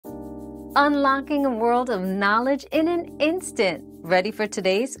unlocking a world of knowledge in an instant. Ready for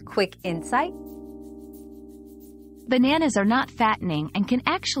today's quick insight? Bananas are not fattening and can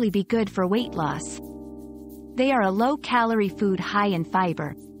actually be good for weight loss. They are a low-calorie food high in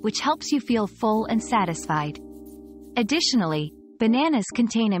fiber, which helps you feel full and satisfied. Additionally, bananas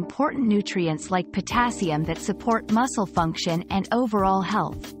contain important nutrients like potassium that support muscle function and overall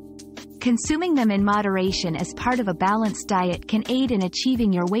health. Consuming them in moderation as part of a balanced diet can aid in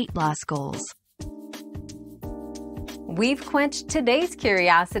achieving your weight loss goals. We've quenched today's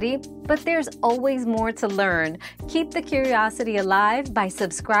curiosity, but there's always more to learn. Keep the curiosity alive by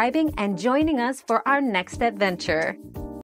subscribing and joining us for our next adventure.